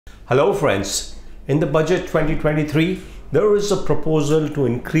Hello friends, in the budget 2023, there is a proposal to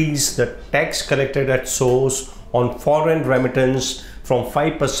increase the tax collected at source on foreign remittance from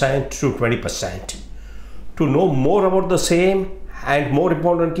 5% to 20%. To know more about the same and more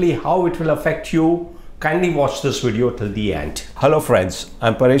importantly how it will affect you, kindly watch this video till the end. Hello friends,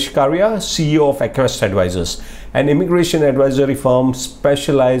 I'm Paresh Karia, CEO of Acquest Advisors, an immigration advisory firm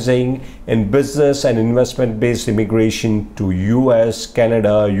specializing in business and investment-based immigration to US,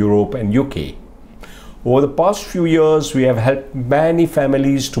 Canada, Europe and UK. Over the past few years, we have helped many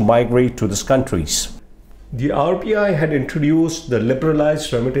families to migrate to these countries. The RBI had introduced the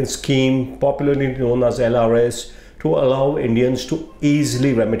Liberalised remittance scheme, popularly known as LRS, to allow Indians to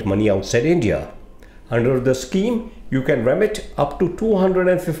easily remit money outside India. Under the scheme, you can remit up to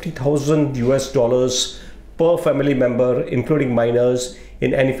 250,000 US dollars per family member, including minors,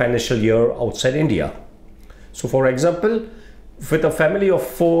 in any financial year outside India. So for example, with a family of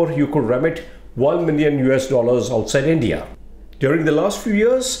 4, you could remit 1 million US dollars outside India. During the last few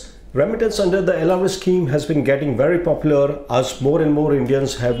years, remittance under the LRS scheme has been getting very popular as more and more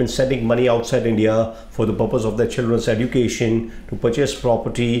Indians have been sending money outside India for the purpose of their children's education, to purchase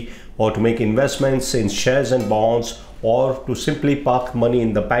property, or to make investments in shares and bonds, or to simply park money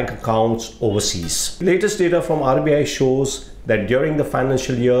in the bank accounts overseas. Latest data from RBI shows that during the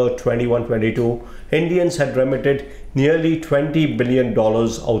financial year 21-22, Indians had remitted nearly $20 billion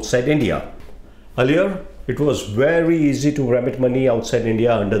outside India. Earlier, it was very easy to remit money outside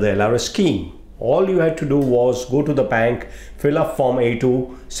India under the LRS scheme. All you had to do was go to the bank, fill up Form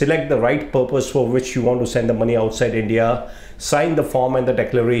A2, select the right purpose for which you want to send the money outside India, sign the form and the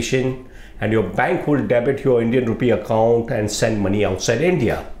declaration, and your bank will debit your Indian rupee account and send money outside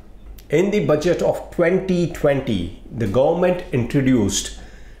India. In the budget of 2020, the government introduced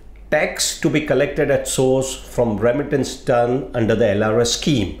tax to be collected at source from remittance done under the LRS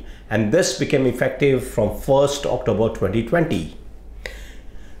scheme, and this became effective from 1st October 2020.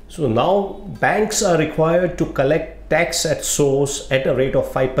 So now banks are required to collect tax at source at a rate of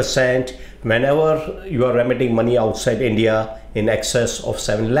 5% whenever you are remitting money outside India in excess of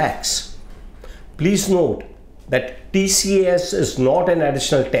 7 lakhs. Please note that TCS is not an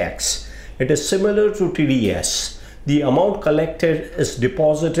additional tax. It is similar to TDS. The amount collected is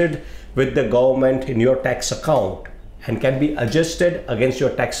deposited with the government in your tax account and can be adjusted against your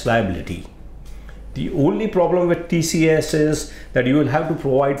tax liability. The only problem with TCS is that you will have to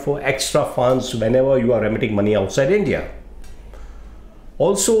provide for extra funds whenever you are remitting money outside India.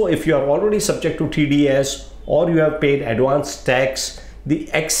 Also, if you are already subject to TDS or you have paid advance tax,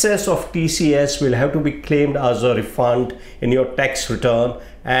 the excess of TCS will have to be claimed as a refund in your tax return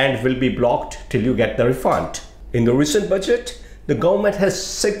and will be blocked till you get the refund. In the recent budget, the government has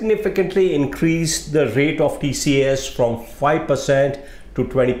significantly increased the rate of TCS from 5% to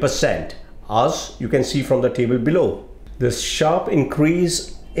 20%, as you can see from the table below. This sharp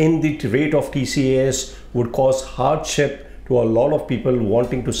increase in the rate of TCS would cause hardship to a lot of people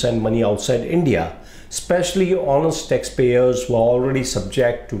wanting to send money outside India, especially honest taxpayers who are already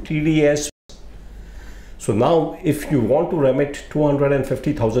subject to TDS. So now if you want to remit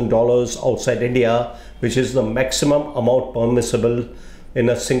 $250,000 outside India, which is the maximum amount permissible in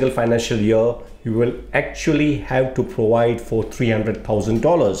a single financial year, you will actually have to provide for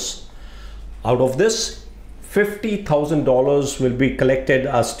 $300,000. Out of this, $50,000 will be collected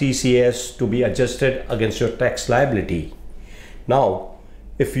as TCS to be adjusted against your tax liability. Now,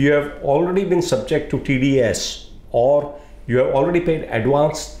 if you have already been subject to TDS or you have already paid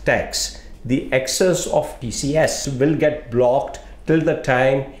advance tax, the excess of TCS will get blocked till the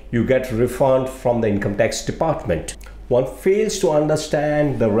time you get refund from the income tax department. One fails to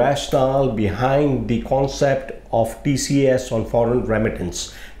understand the rationale behind the concept of TCS on foreign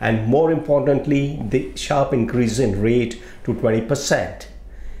remittance, and more importantly, the sharp increase in rate to 20%.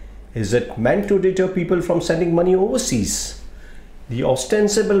 Is it meant to deter people from sending money overseas? The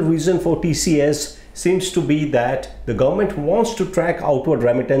ostensible reason for TCS seems to be that the government wants to track outward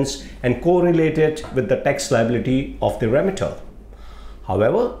remittance and correlate it with the tax liability of the remitter.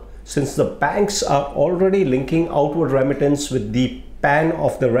 However, since the banks are already linking outward remittance with the PAN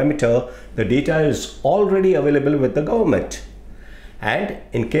of the remitter, the data is already available with the government. And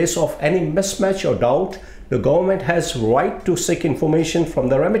in case of any mismatch or doubt, the government has right to seek information from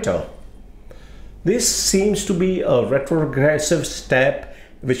the remitter. This seems to be a retrogressive step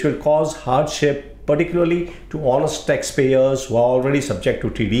which will cause hardship, particularly to honest taxpayers who are already subject to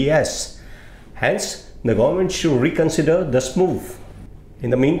TDS. Hence, the government should reconsider this move. In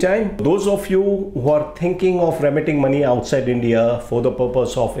the meantime, those of you who are thinking of remitting money outside India for the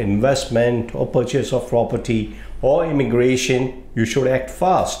purpose of investment or purchase of property or immigration, you should act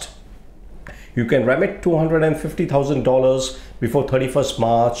fast. You can remit $250,000 before 31st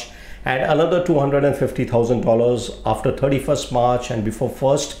March and another $250,000 after 31st March and before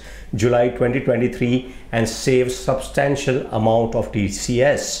 1st July 2023 and save substantial amount of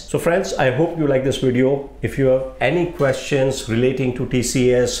TCS. So friends, I hope you like this video. If you have any questions relating to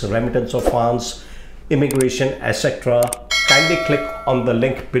TCS, remittance of funds, immigration, etc., kindly click on the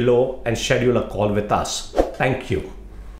link below and schedule a call with us. Thank you.